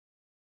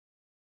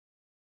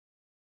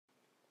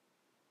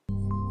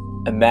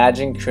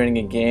Imagine creating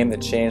a game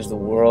that changed the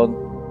world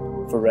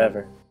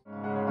forever.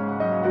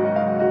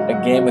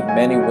 A game with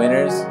many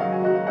winners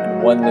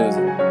and one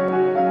loser.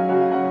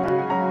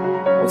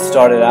 What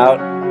started out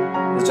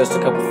as just a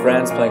couple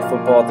friends playing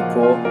football at the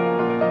pool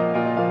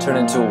turned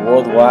into a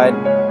worldwide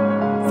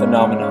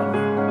phenomenon.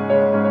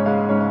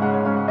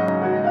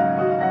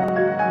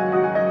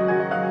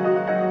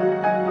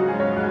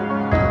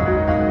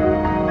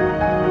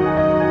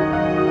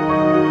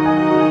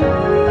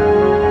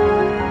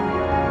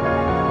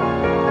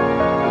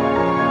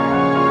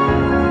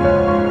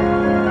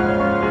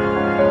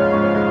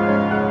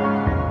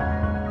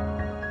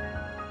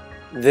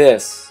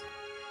 This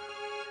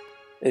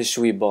is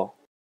Schweeb.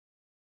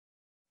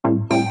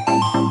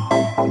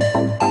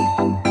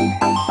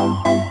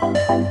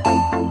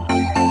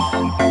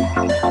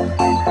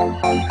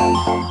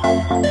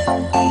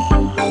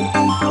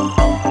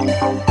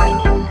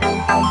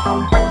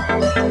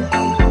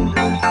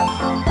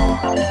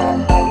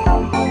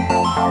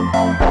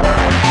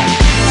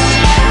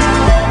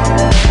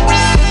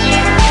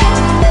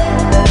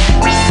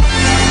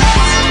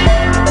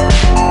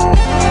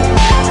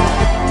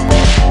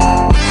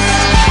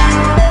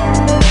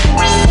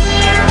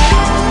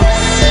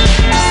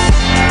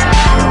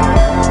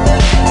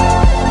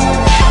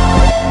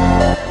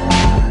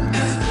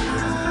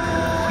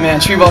 Man,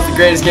 Schweeb's the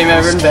greatest game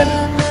ever invented.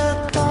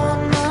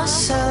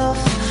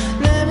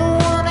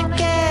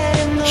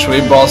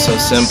 Schweeb's so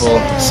simple,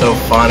 so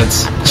fun.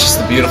 It's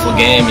just a beautiful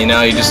game, you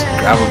know. You just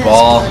grab a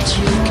ball,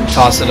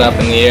 toss it up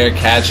in the air,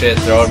 catch it,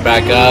 throw it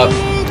back up.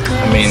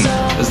 I mean,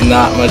 there's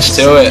not much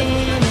to it.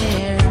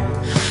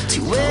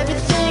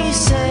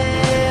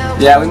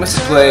 Yeah, we must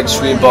have played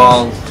Schweeb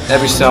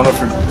every summer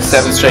for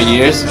 7 straight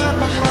years.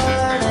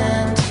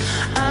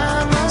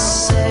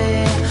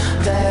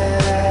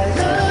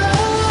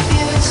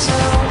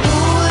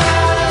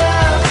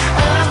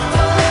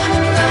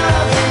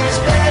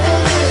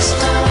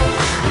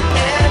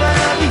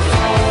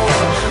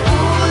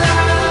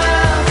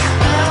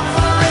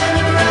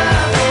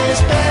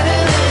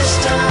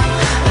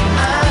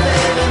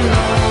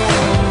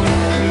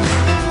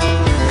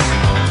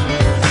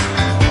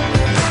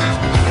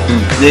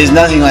 There's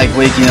nothing like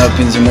waking up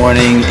in the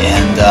morning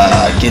and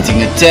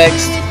getting a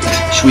text,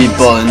 Schweeb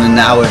in an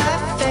hour.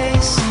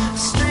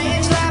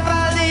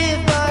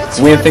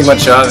 We didn't think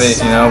much of it,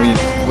 you know,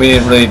 we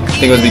didn't really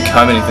think it would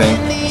become anything.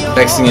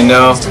 Next thing you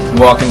know, you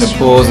walk into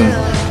pools and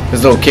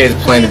there's little kids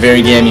playing the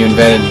very game you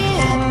invented.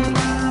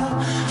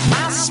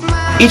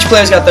 Each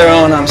player's got their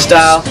own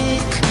style,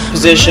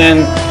 position.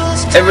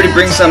 Everybody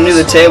brings something new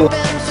to the table.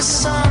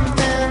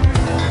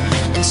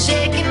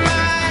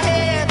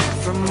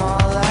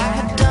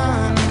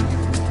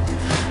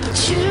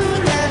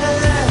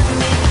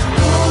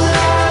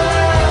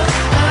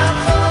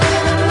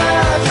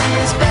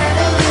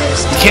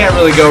 You can't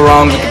really go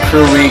wrong with the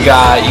crew we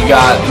got. You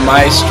got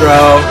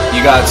Maestro,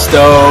 you got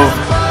Stove,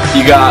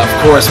 you got, of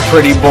course,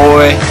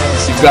 PrettyBoy,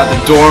 you've got the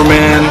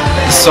Doorman,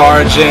 the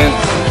Sergeant.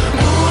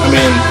 I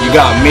mean, you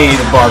got me,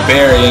 the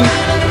Barbarian,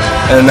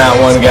 and then that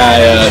one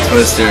guy,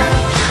 Twister.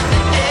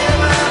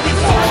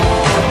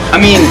 I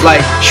mean,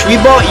 like,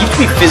 Schweeb, you have to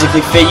be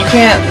physically fit. You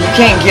can't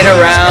get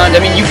around. I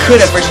mean, you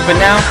could at first, but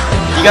now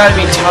you got to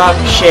be top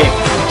shape.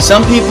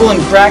 Some people in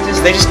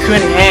practice, they just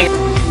couldn't hang.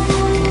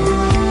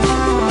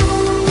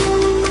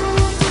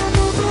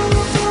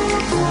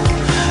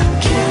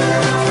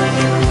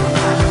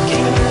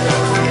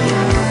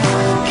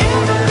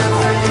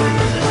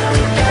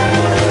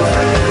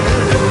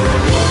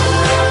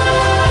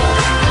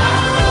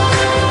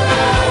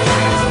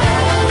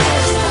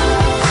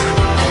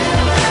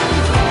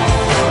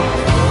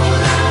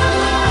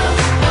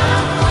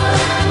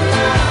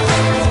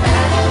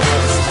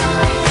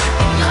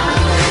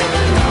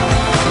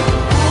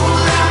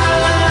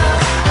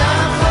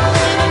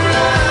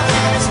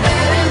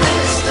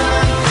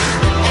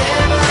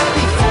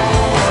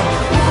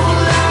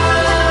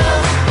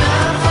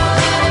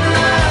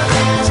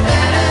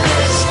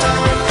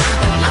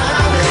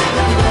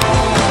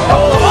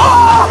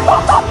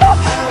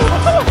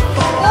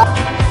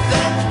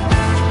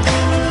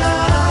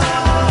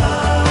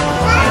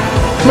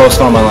 Most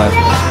fun of my life.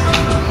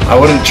 I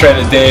wouldn't trade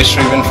a day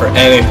streaming for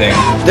anything.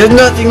 There's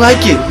nothing like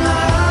it.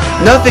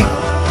 Nothing.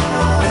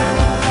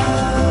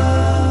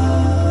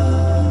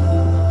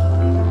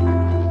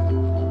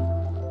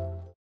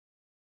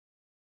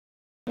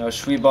 You know,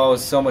 Schweeb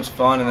was so much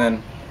fun,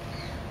 and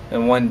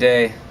then one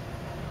day,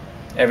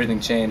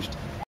 everything changed.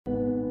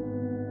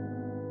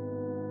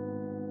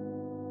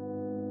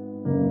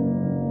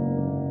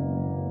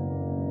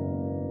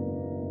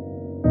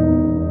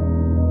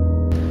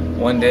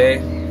 One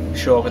day, we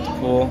show up at the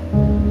pool,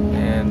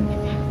 and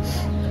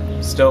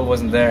Stove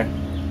wasn't there.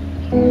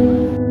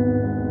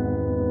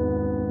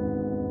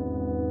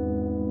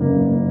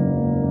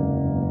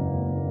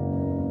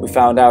 We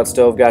found out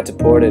Stove got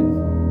deported,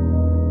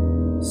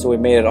 so we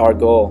made it our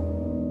goal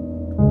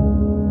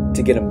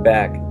to get him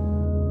back.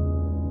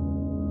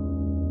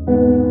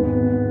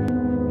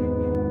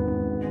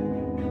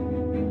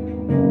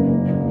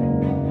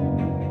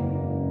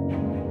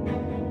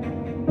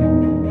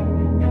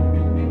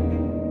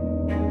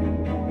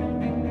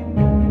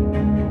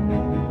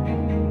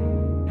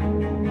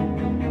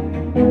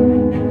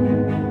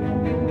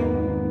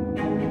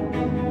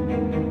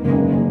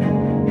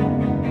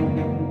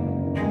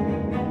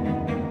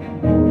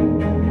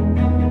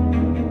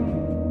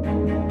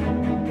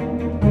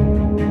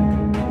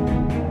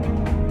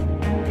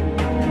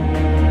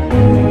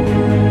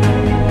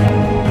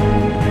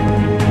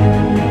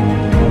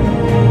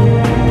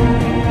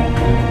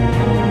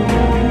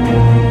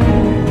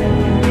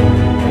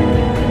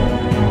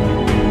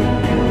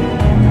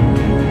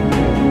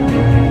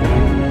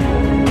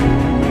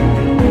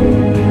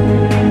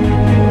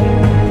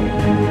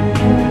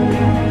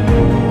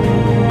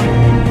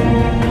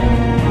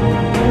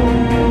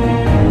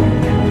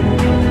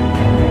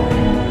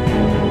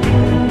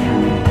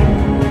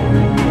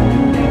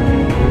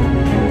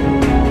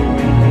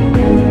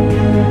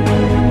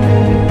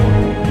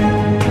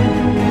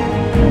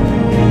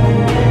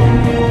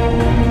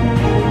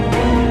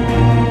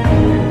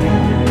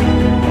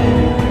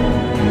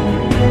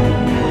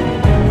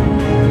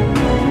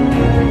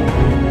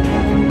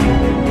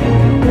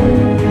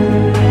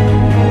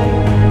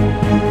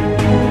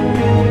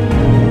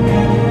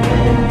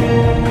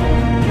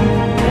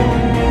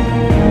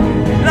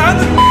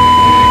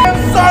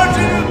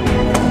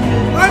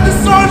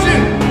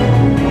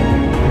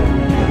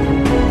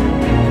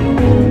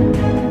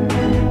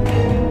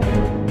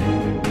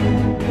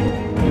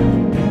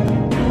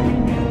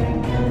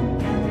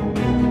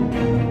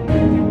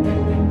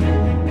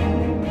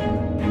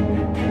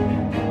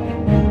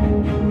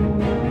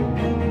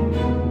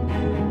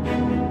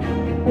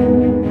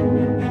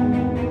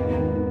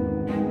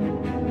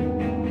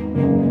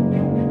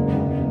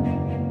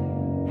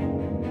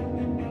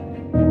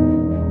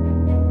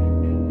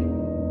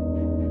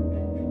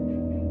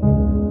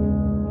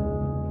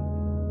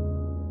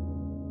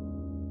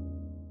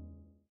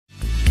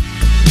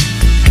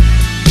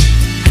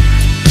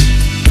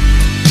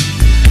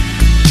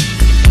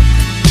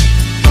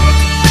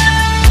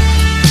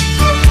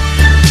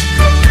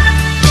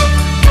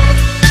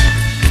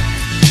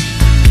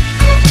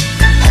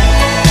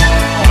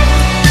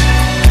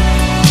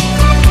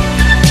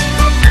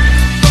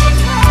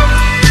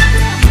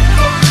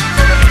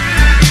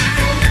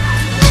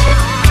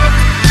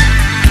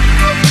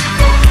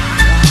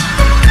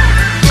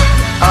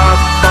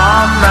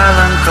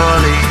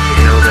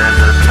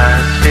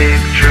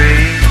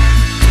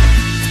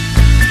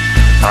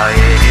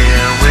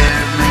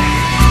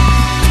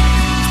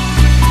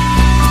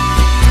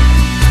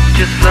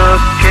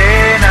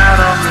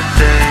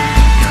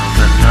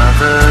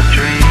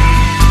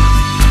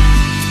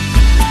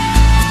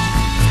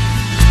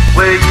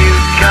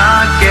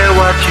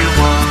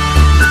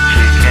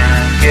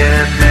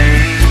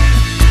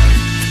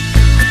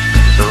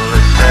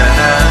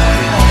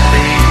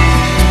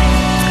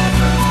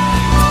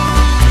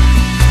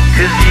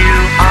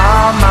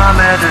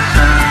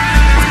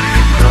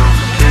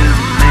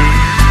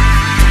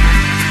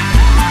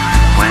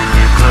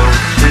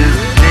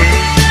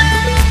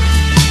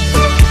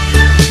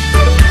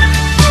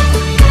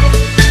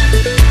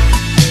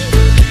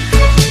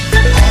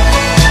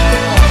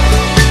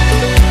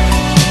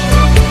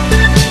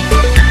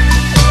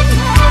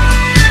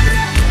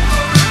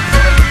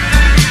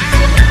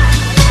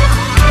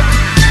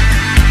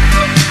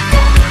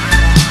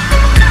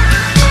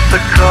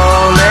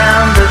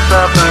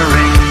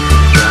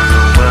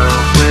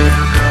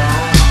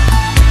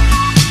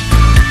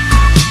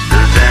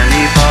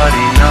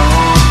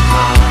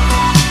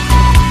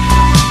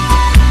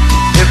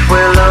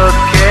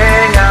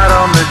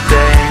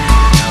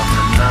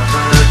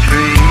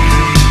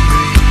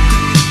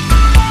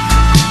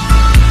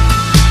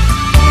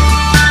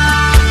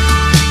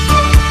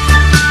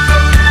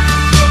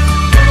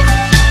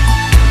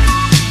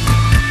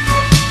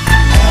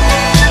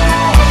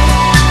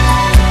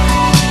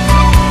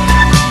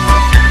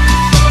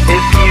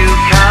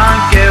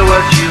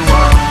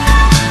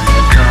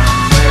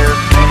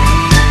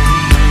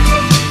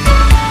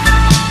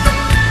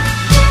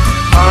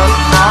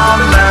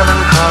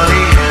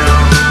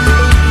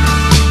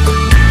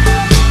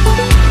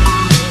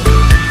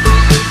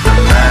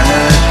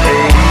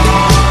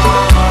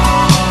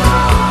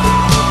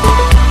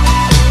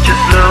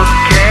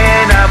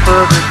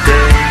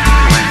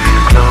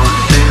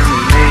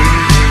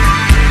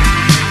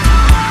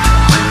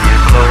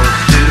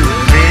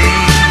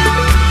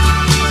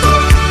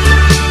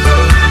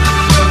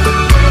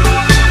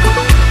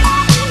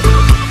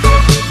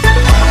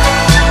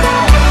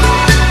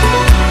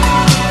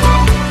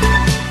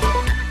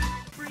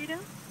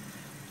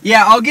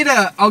 Yeah, I'll get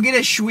a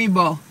Schweeb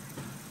ball.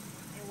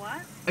 A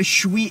what? A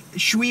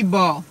Schweeb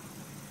ball.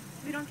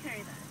 We don't carry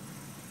that.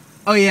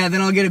 Oh yeah,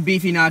 then I'll get a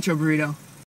beefy nacho burrito.